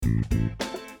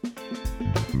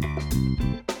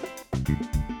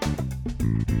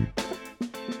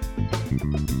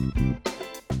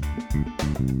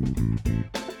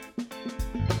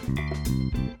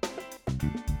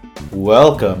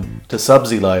Welcome to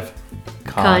Subzi Life,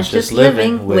 Conscious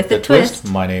Living with a Twist.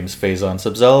 My name's Faizan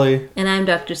Subzali. And I'm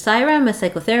Dr. Syra. I'm a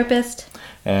psychotherapist.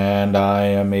 And I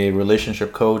am a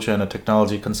relationship coach and a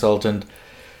technology consultant.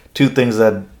 Two things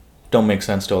that don't make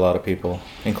sense to a lot of people,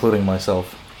 including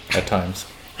myself at times.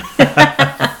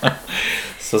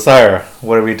 So Syra,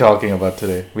 what are we talking about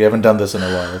today? We haven't done this in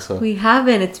a while. So we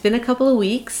haven't. It's been a couple of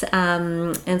weeks.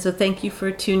 And so thank you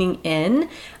for tuning in.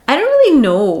 I don't really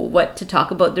know what to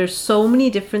talk about. There's so many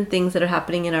different things that are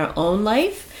happening in our own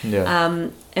life. Yeah.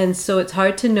 And so it's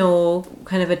hard to know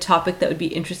kind of a topic that would be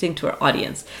interesting to our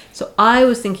audience. So I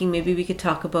was thinking maybe we could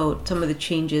talk about some of the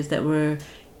changes that we're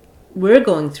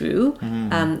going through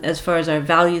as far as our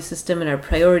value system and our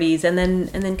priorities, and then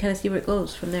kind of see where it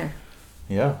goes from there.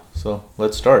 Yeah, so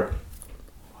let's start.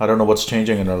 I don't know what's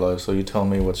changing in our lives, so you tell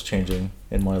me what's changing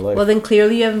in my life. Well, then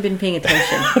clearly you haven't been paying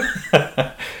attention.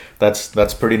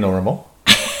 That's pretty normal.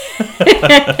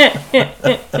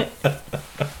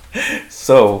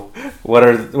 So, what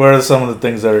are some of the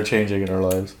things that are changing in our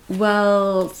lives?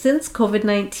 Well, since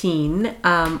COVID-19,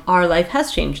 our life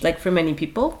has changed, like for many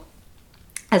people,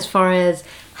 as far as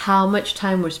how much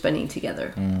time we're spending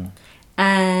together.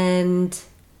 And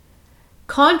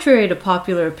contrary to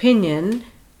popular opinion,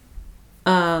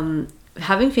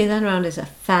 having Faizan around is a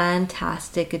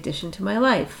fantastic addition to my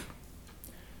life.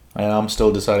 I'm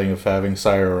still deciding if having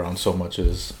Syra around so much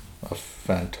is a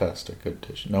fantastic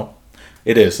addition. No,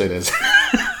 it is.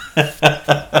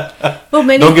 Well,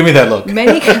 don't give me that look.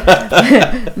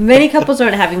 Many couples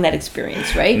aren't having that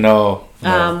experience, right? No.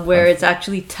 Where it's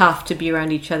actually tough to be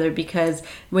around each other, because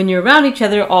when you're around each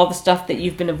other, all the stuff that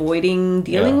you've been avoiding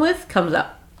dealing with comes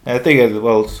up. I think,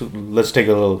 well, so let's take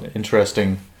a little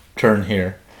interesting turn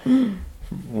here.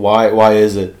 Why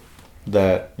is it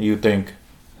that you think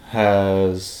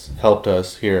has helped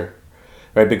us here?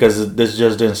 Right, because this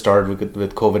just didn't start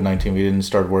with COVID-19. We didn't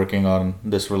start working on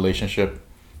this relationship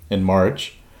in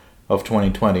March of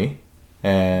 2020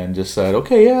 and just said,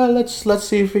 okay, yeah, let's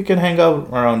see if we can hang out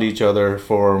around each other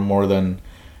for more than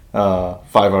 5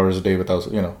 hours a day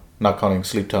without, not counting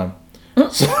sleep time.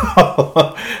 So,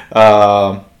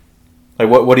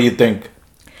 what do you think?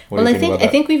 I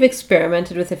think we've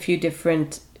experimented with a few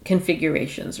different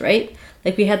configurations, right?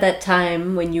 Like we had that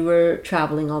time when you were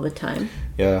traveling all the time.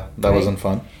 Yeah, that wasn't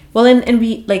fun. Well, and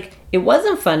we, like, it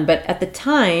wasn't fun, but at the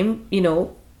time,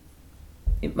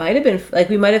 it might have been, like,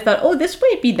 we might have thought, oh, this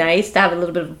might be nice to have a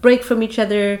little bit of a break from each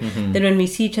other. Then when we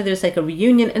see each other, it's like a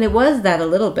reunion. And it was that a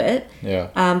little bit. Yeah.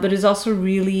 But it was also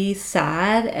really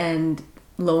sad and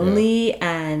lonely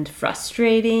and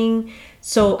frustrating.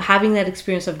 So having that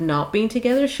experience of not being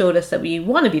together showed us that we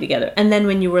want to be together. And then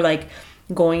when you were, like,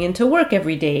 going into work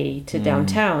every day to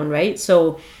downtown, right?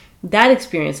 So that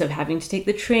experience of having to take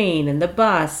the train and the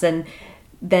bus, and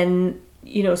then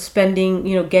spending,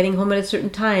 getting home at a certain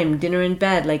time, dinner in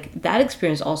bed, like that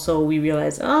experience also, we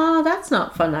realized, that's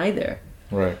not fun either.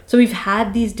 Right. So we've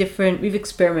had these different, we've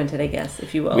experimented, I guess,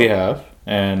 if you will. We have,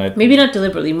 and maybe not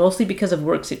deliberately, mostly because of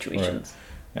work situations.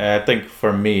 Right. And I think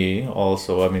for me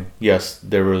also, I mean, yes,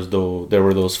 there were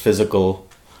those physical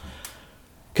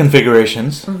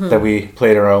configurations that we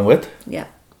played around with. Yeah.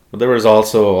 But there was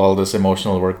also all this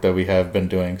emotional work that we have been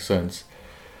doing since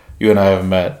you and I have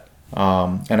met.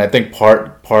 And I think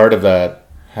part of that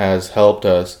has helped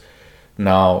us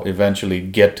now eventually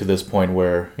get to this point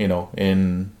where,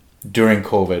 during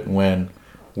COVID, when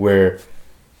we're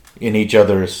in each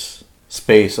other's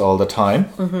space all the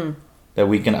time, that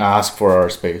we can ask for our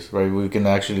space, right? We can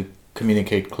actually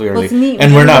communicate clearly.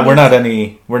 And we're not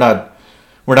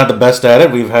the best at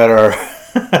it. We've had our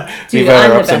Dude,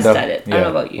 I'm the best at it. I don't know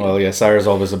about you. Well, yeah, Syra's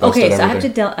always the best at everything.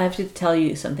 Okay, so I have to tell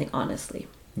you something honestly.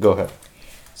 Go ahead.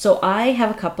 So I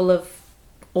have a couple of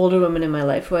older women in my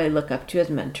life who I look up to as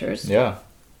mentors. Yeah.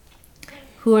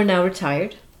 Who are now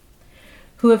retired.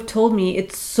 Who have told me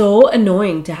it's so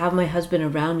annoying to have my husband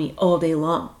around me all day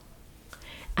long.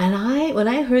 And when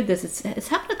I heard this, it's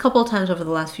happened a couple of times over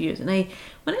the last few years. And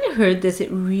when I heard this,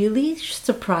 it really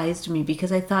surprised me,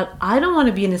 because I thought, I don't want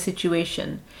to be in a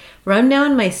situation where I'm now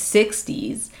in my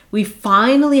 60s. We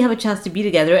finally have a chance to be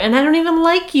together, and I don't even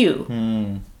like you.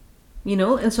 And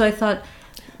so I thought,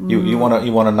 you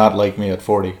wanna not like me at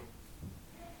 40.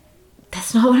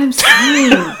 That's not what I'm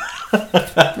saying.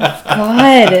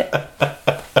 God.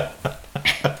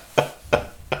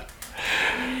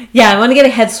 Yeah, I want to get a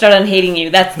head start on hating you.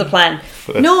 That's the plan.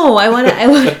 No, I want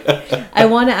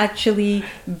to actually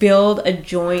build a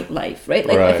joint life, right?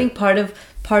 Like I think part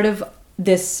of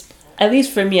this, at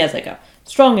least for me as like a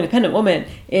strong independent woman,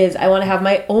 is I want to have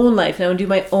my own life and I want to do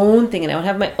my own thing and I want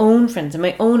to have my own friends and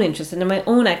my own interests and my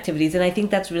own activities, and I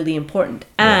think that's really important.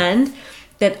 And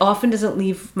that often doesn't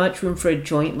leave much room for a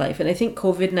joint life. And I think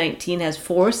COVID-19 has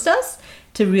forced us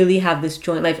to really have this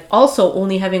joint life. Also,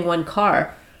 only having one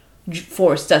car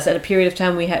forced us. At a period of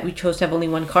time, we chose to have only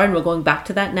one car, and we're going back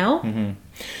to that now. Mm-hmm.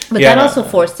 But that also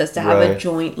forced us to have a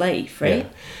joint life, right?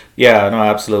 Yeah, no,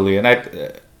 absolutely. And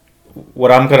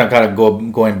what I'm kind of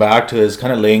going back to is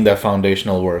kind of laying that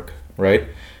foundational work, right?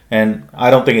 And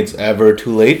I don't think it's ever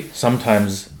too late.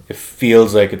 Sometimes it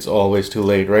feels like it's always too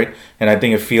late, right? And I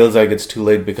think it feels like it's too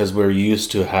late because we're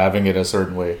used to having it a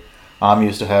certain way. I'm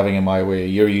used to having it my way.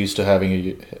 You're used to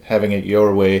having it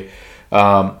your way,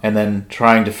 and then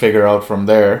trying to figure out from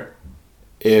there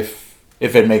if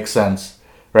it makes sense,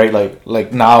 right?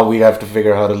 Like now we have to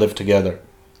figure out how to live together,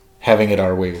 having it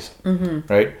our ways,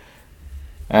 right?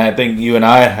 And I think you and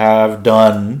I have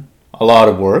done a lot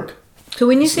of work. So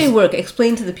when you say work,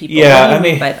 explain to the people. Yeah, what do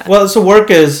you mean by that? Well, so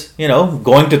work is,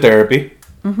 going to therapy,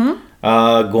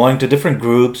 going to different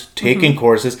groups, taking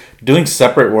courses, doing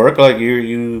separate work. Like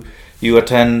you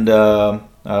attend. There's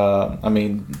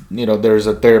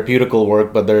a therapeutical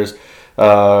work, but there's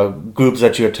groups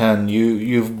that you attend.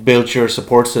 You've built your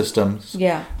support systems.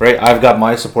 Yeah. Right. I've got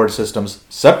my support systems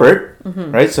separate.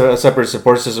 Right. So a separate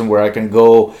support system where I can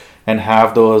go and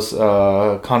have those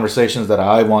conversations that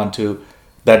I want to.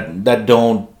 That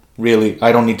don't really,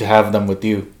 I don't need to have them with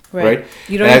you, right?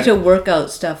 You don't need to work out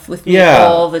stuff with me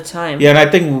all the time. Yeah, and I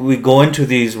think we go into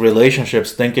these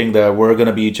relationships thinking that we're going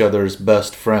to be each other's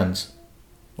best friends.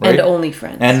 Right? And only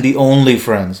friends. And the only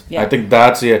friends. Yeah. I think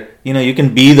that's it. You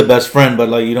can be the best friend, but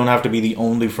like you don't have to be the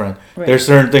only friend. Right. There's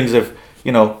certain things if,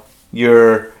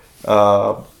 you're,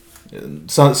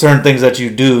 certain things that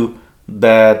you do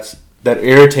that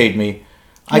irritate me.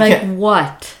 Like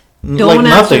what? Don't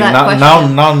answer that question.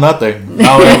 Now nothing.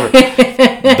 Now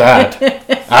that.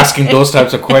 Asking those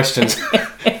types of questions.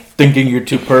 Thinking you're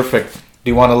too perfect. Do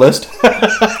you want a list?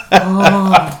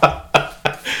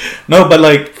 No, but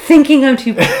like... Thinking I'm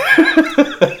too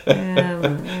perfect.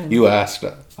 You asked.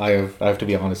 I have to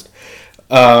be honest.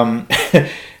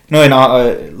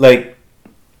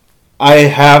 I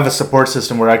have a support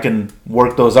system where I can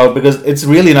work those out because it's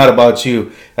really not about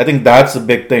you. I think that's a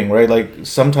big thing, right? Like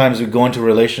sometimes we go into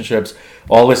relationships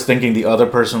always thinking the other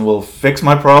person will fix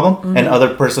my problem and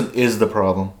other person is the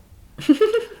problem.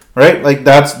 Right? Like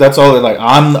that's all. Like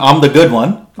I'm the good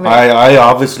one. Right. I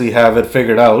obviously have it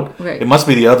figured out. Right. It must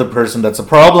be the other person that's a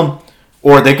problem,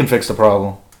 or they can fix the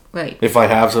problem. Right. If I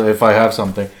have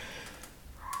something.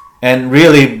 And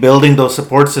really building those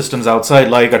support systems outside,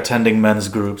 like attending men's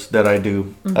groups that I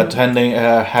do, attending,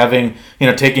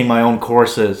 taking my own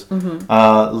courses,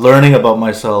 learning about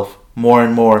myself more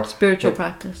and more. Spiritual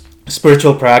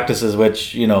practices,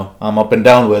 which, I'm up and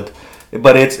down with.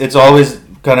 But it's always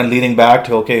kind of leading back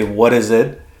to, okay, what is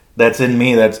it that's in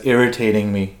me that's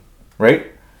irritating me, right?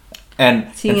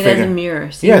 And seeing it as a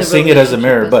mirror. Seeing it as a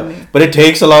mirror. But it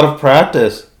takes a lot of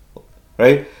practice,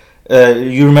 right?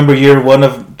 You remember year one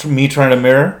of me trying to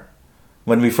mirror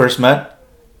when we first met?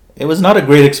 It was not a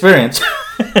great experience.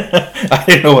 I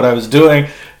didn't know what I was doing.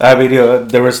 I mean,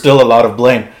 there was still a lot of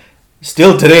blame.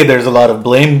 Still today, there's a lot of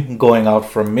blame going out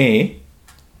from me.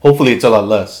 Hopefully, it's a lot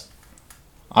less.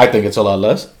 I think it's a lot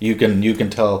less. You can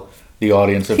tell the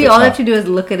audience. See, all I have to do is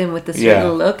look at him with a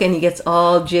certain look, and he gets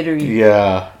all jittery.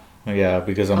 Yeah,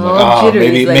 because I'm like,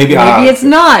 maybe it's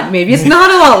not. Maybe it's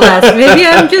not a lot less. Maybe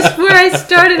I'm just where I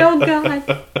started. Oh God.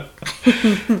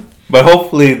 But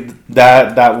hopefully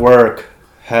that work,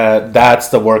 that's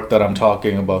the work that I'm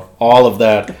talking about. All of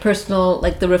that. The personal,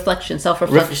 like the reflection,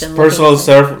 self-reflection. Personal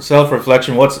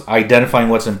self-reflection. Identifying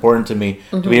what's important to me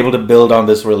to be able to build on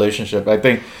this relationship. I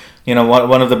think,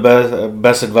 one of the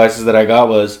best advices that I got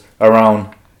was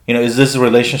around, is this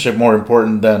relationship more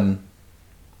important than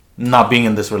not being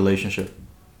in this relationship?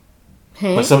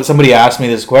 When somebody asked me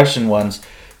this question once,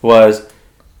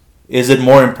 is it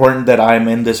more important that I'm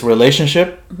in this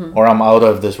relationship or I'm out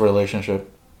of this relationship?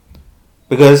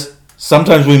 Because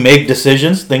sometimes we make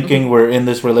decisions thinking we're in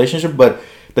this relationship, but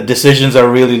the decisions are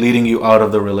really leading you out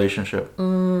of the relationship.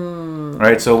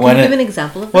 Right? So Can you give an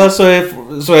example of that? Well,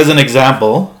 so as an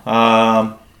example,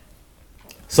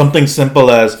 something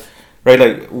simple as, right,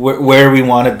 like where we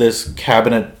wanted this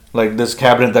cabinet. Like this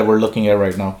cabinet that we're looking at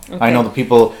right now. Okay. I know the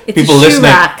people listening.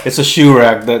 Rack. It's a shoe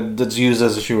rack that's used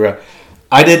as a shoe rack.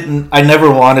 I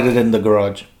never wanted it in the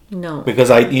garage. No.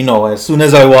 Because as soon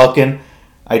as I walk in,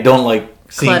 I don't like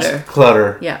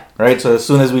clutter. Yeah. Right. So as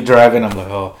soon as we drive in, I'm like,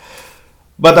 oh,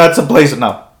 but that's a place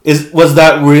now. Was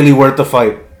that really worth the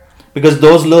fight? Because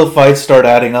those little fights start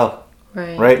adding up.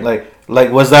 Right. Right.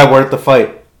 Like was that worth the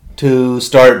fight to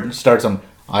start some?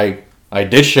 I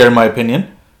did share my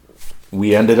opinion.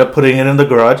 We ended up putting it in the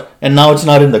garage, and now it's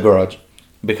not in the garage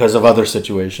because of other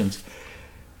situations.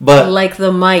 But like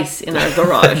the mice in our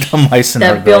garage. The mice in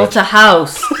our garage. That built a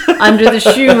house under the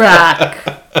shoe rack.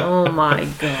 Oh my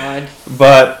god.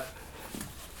 But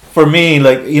for me,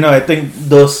 like, you know, I think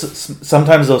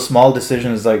sometimes those small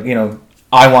decisions, like, you know,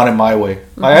 I want it my way.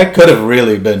 Mm-hmm. I could have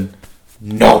really been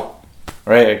no,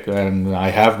 right? And I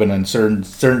have been in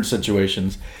certain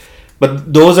situations.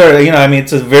 But those are, you know, I mean,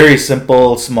 it's a very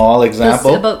simple, small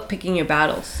example. It's about picking your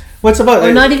battles. What's about?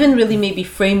 Or not even really maybe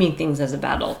framing things as a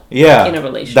battle. Yeah. In a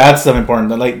relationship. That's so important.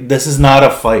 Like, this is not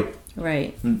a fight.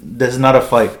 Right. This is not a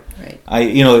fight. Right.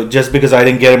 You know, just because I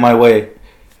didn't get it my way.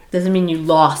 Doesn't mean you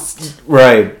lost.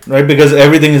 Right. Because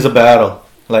everything is a battle.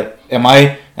 Like, am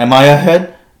I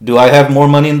ahead? Do I have more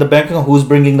money in the bank account? Who's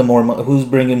bringing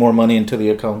more money into the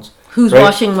accounts? Who's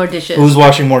washing more dishes? Who's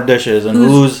washing more dishes, and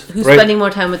who's right? Spending more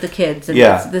time with the kids? And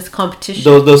this competition.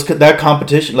 That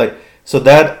competition, like, so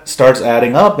that starts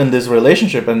adding up in this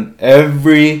relationship, and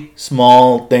every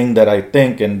small thing that I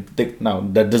think now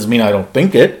that doesn't mean I don't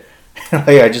think it. Like,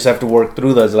 I just have to work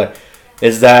through those. Like,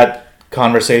 is that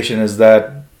conversation, is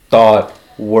that thought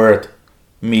worth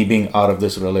me being out of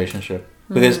this relationship?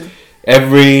 Because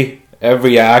every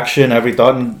action, every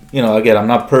thought, and, you know, again, I'm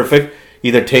not perfect.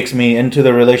 Either takes me into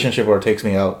the relationship or takes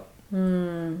me out.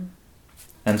 And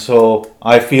so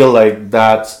I feel like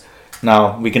that's,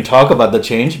 now we can talk about the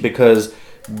change, because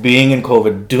being in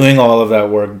COVID, doing all of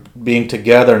that work, being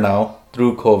together now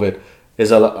through COVID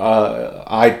is,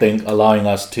 I think, allowing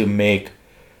us to make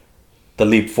the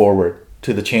leap forward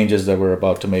to the changes that we're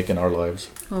about to make in our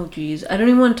lives. Oh, geez. I don't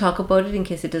even want to talk about it in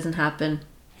case it doesn't happen.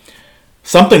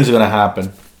 Something's going to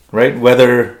happen, right?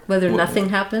 Whether nothing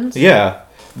happens? Yeah.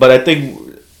 But I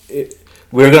think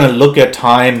we're going to look at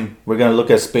time, we're going to look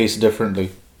at space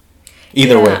differently.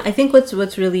 Either way. I think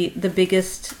what's really the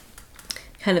biggest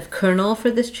kind of kernel for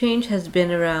this change has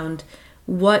been around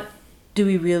what do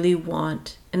we really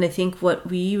want? And I think what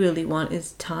we really want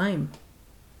is time.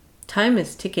 Time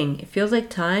is ticking. It feels like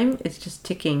time is just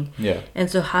ticking. Yeah.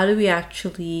 And so how do we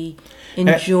actually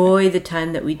enjoy the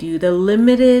time that we do? The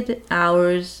limited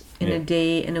hours in a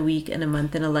day, in a week, in a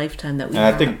month, in a lifetime that we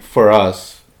have. I think for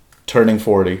us, turning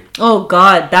 40. Oh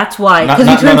God, that's why. Because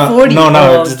we turned 40.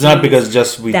 No, it's not because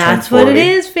just we turned 40. That's what it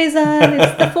is, Faizan.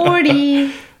 It's the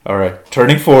 40. All right,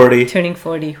 turning 40. Turning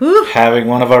 40. Whew. Having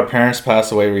one of our parents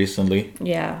pass away recently.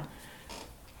 Yeah.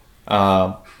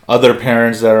 Other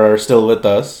parents that are still with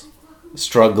us,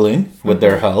 struggling with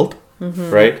their health,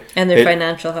 right? And their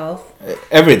financial health.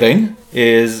 Everything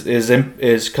is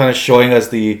kind of showing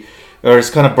us it's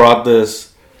kind of brought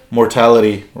this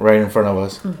mortality right in front of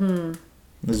us.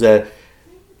 Is that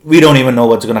we don't even know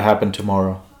what's going to happen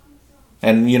tomorrow.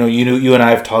 And, you know, you and I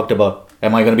have talked about,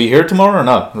 am I going to be here tomorrow or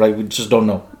not? Right? We just don't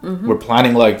know. We're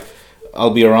planning, like,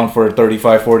 I'll be around for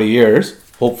 35, 40 years.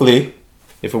 Hopefully,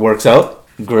 if it works out,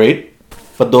 great.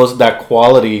 But that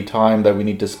quality time that we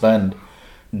need to spend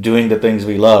doing the things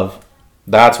we love,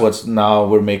 that's what's now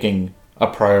we're making a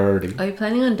priority. Are you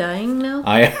planning on dying now?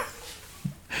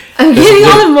 I'm getting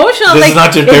all emotional. This is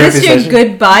not your therapy session. Is this your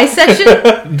goodbye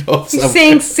session? No, you're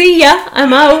saying, see ya,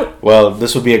 I'm out. Well,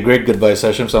 this would be a great goodbye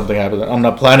session if something happens. I'm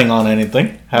not planning on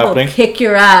anything happening. I'll kick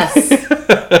your ass.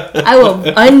 I will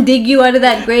undig you out of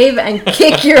that grave and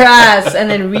kick your ass and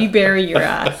then rebury your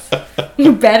ass.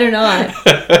 You better not.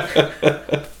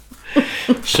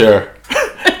 Sure.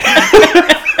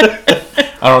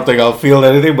 I don't think I'll feel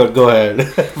anything, but go ahead.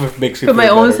 It makes you for feel my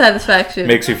own better. satisfaction.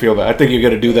 Makes you feel bad. I think you're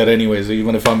going to do that anyways,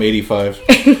 even if I'm 85.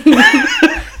 85?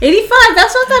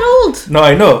 That's not that old. No,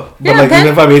 I know. But yeah, even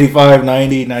if I'm 85,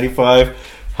 90, 95,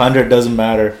 100 doesn't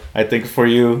matter. I think for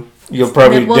you, you'll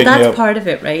probably dig me up. Well, that's part of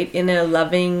it, right? In a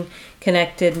loving,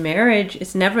 connected marriage,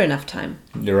 it's never enough time.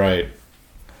 You're right.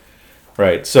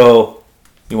 Right. So,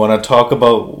 you want to talk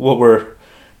about what we're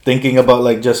thinking about,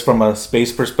 like, just from a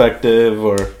space perspective,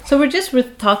 or? So we're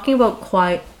talking about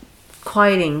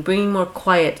quieting, bringing more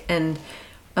quiet and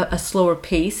a slower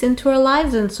pace into our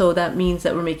lives, and so that means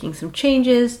that we're making some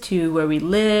changes to where we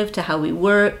live, to how we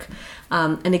work,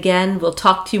 and again, we'll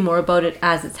talk to you more about it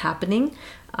as it's happening,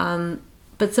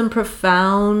 but some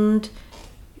profound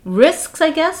risks, I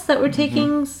guess, that we're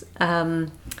taking,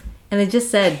 and I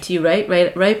just said to you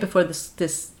right before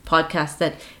this podcast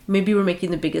that maybe we're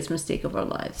making the biggest mistake of our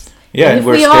lives. Yeah, and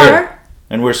we're scared.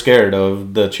 And we're scared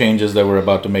of the changes that we're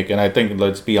about to make. And I think,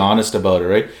 let's be honest about it,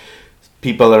 right?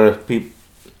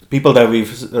 people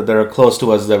that are close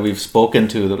to us that we've spoken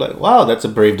to, they're like, wow, that's a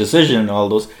brave decision. All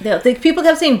those. People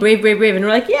kept saying brave, brave, brave, and we're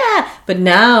like, yeah, but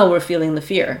now we're feeling the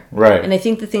fear. Right. And I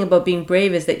think the thing about being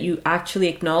brave is that you actually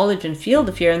acknowledge and feel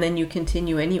the fear, and then you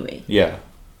continue anyway. Yeah,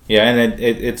 and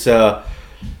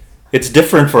it's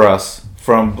different for us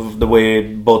from the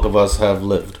way both of us have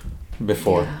lived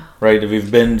before, right? We've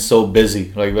been so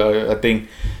busy. Like I think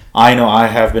I know I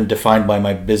have been defined by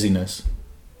my busyness,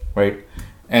 right?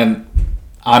 And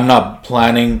I'm not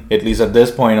planning, at least at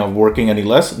this point, of working any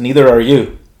less. Neither are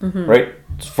you, right?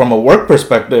 From a work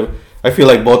perspective, I feel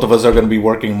like both of us are going to be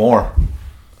working more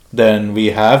than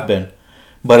we have been.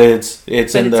 But it's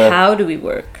how do we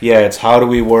work? Yeah, it's how do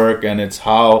we work, and it's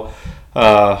how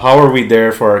are we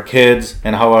there for our kids,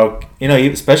 and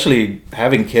especially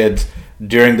having kids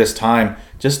during this time,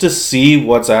 just to see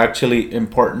what's actually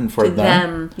important for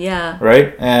them. Yeah.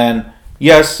 Right? And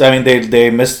yes, I mean they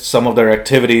missed some of their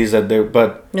activities no,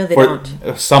 they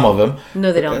don't. Some of them.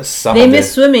 No, they don't. They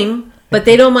miss swimming, but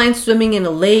they don't mind swimming in a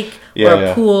lake or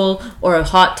a pool or a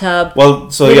hot tub.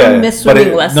 Well, so they don't miss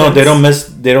swimming lessons. No, they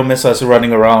don't miss us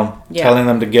running around, telling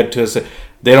them to get to us.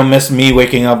 They don't miss me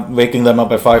waking them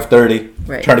up at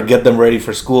 5:30, trying to get them ready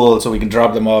for school so we can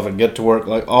drop them off and get to work,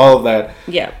 like all of that.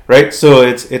 Yeah. Right? So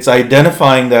it's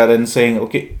identifying that and saying,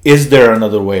 okay, is there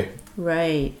another way?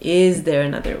 Right. Is there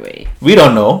another way? We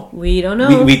don't know.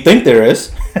 We think there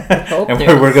is. Hope and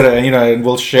we're going to, and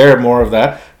we'll share more of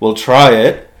that. We'll try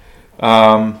it.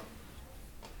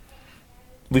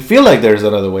 We feel like there's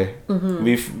another way.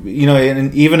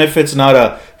 And even if it's not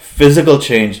a physical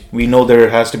change, we know there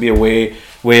has to be a way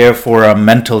for a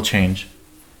mental change.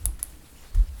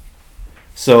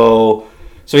 So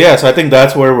I think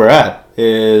that's where we're at,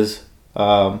 is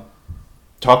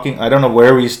talking. I don't know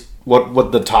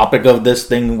what the topic of this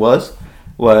thing was,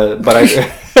 but I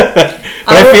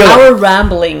our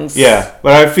ramblings. Yeah,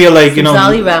 but I feel like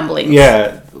Zali ramblings.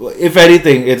 Yeah, if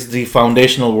anything, it's the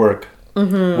foundational work.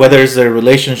 Whether it's a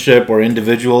relationship or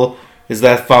individual, is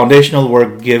that foundational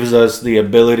work gives us the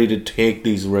ability to take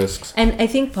these risks. And I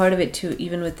think part of it too,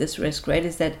 even with this risk, right,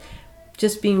 is that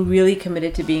just being really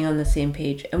committed to being on the same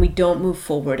page, and we don't move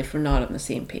forward if we're not on the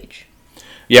same page.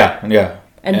 Yeah.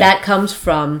 And that comes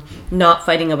from not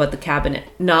fighting about the cabinet,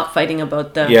 not fighting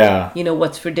about the,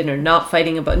 what's for dinner, not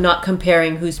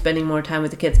comparing who's spending more time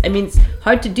with the kids. I mean, it's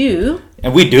hard to do.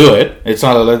 And we do it. It's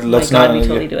not. Let's not. We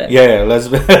totally do it. Yeah.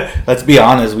 Let's be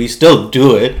honest. We still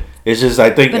do it. It's just I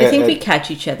think. But I think we catch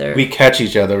each other. We catch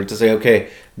each other to say, okay,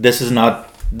 this is not.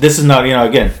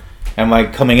 Again, am I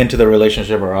coming into the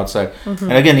relationship or outside?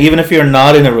 And again, even if you're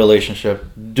not in a relationship,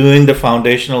 doing the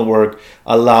foundational work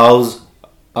allows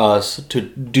us to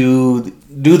do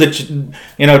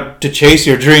to chase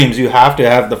your dreams. You have to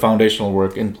have the foundational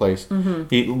work in place.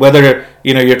 Whether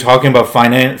you're talking about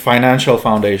financial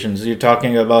foundations, you're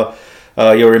talking about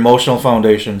your emotional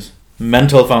foundations,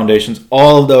 mental foundations,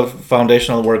 all the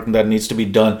foundational work that needs to be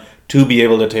done to be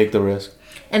able to take the risk.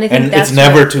 And I think it's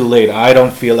never too late. I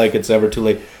don't feel like it's ever too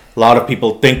late. A lot of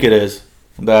people think it is,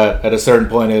 that at a certain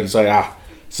point it's like,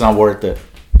 it's not worth it.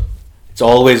 It's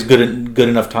always good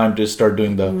enough time to start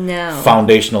doing the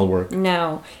foundational work.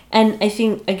 No. And I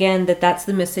think, again, that's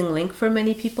the missing link for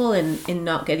many people in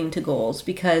not getting to goals,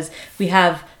 because we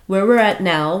have where we're at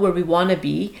now, where we want to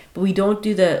be, but we don't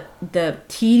do the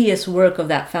tedious work of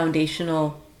that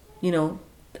foundational,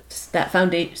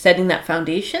 setting that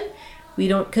foundation. We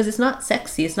don't, because it's not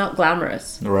sexy, it's not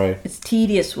glamorous. Right. It's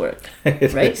tedious work,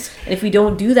 right? And if we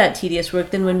don't do that tedious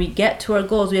work, then when we get to our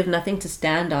goals, we have nothing to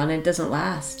stand on, and it doesn't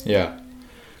last. Yeah,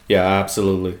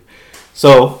 absolutely.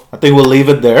 So I think we'll leave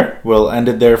it there. We'll end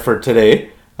it there for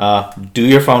today. Do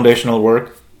your foundational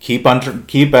work. Keep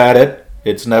at it.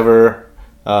 It's never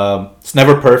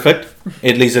perfect,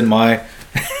 at least in my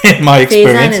experience.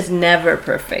 Faison is never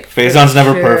perfect. Faison's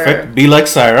never perfect. Be like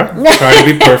Sarah. Try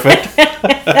to be perfect.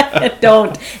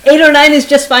 Don't. 8 or 9 is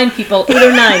just fine, people. 8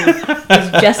 or 9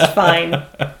 is just fine.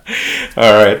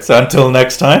 All right. So until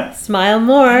next time. Smile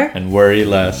more. And worry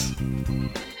less.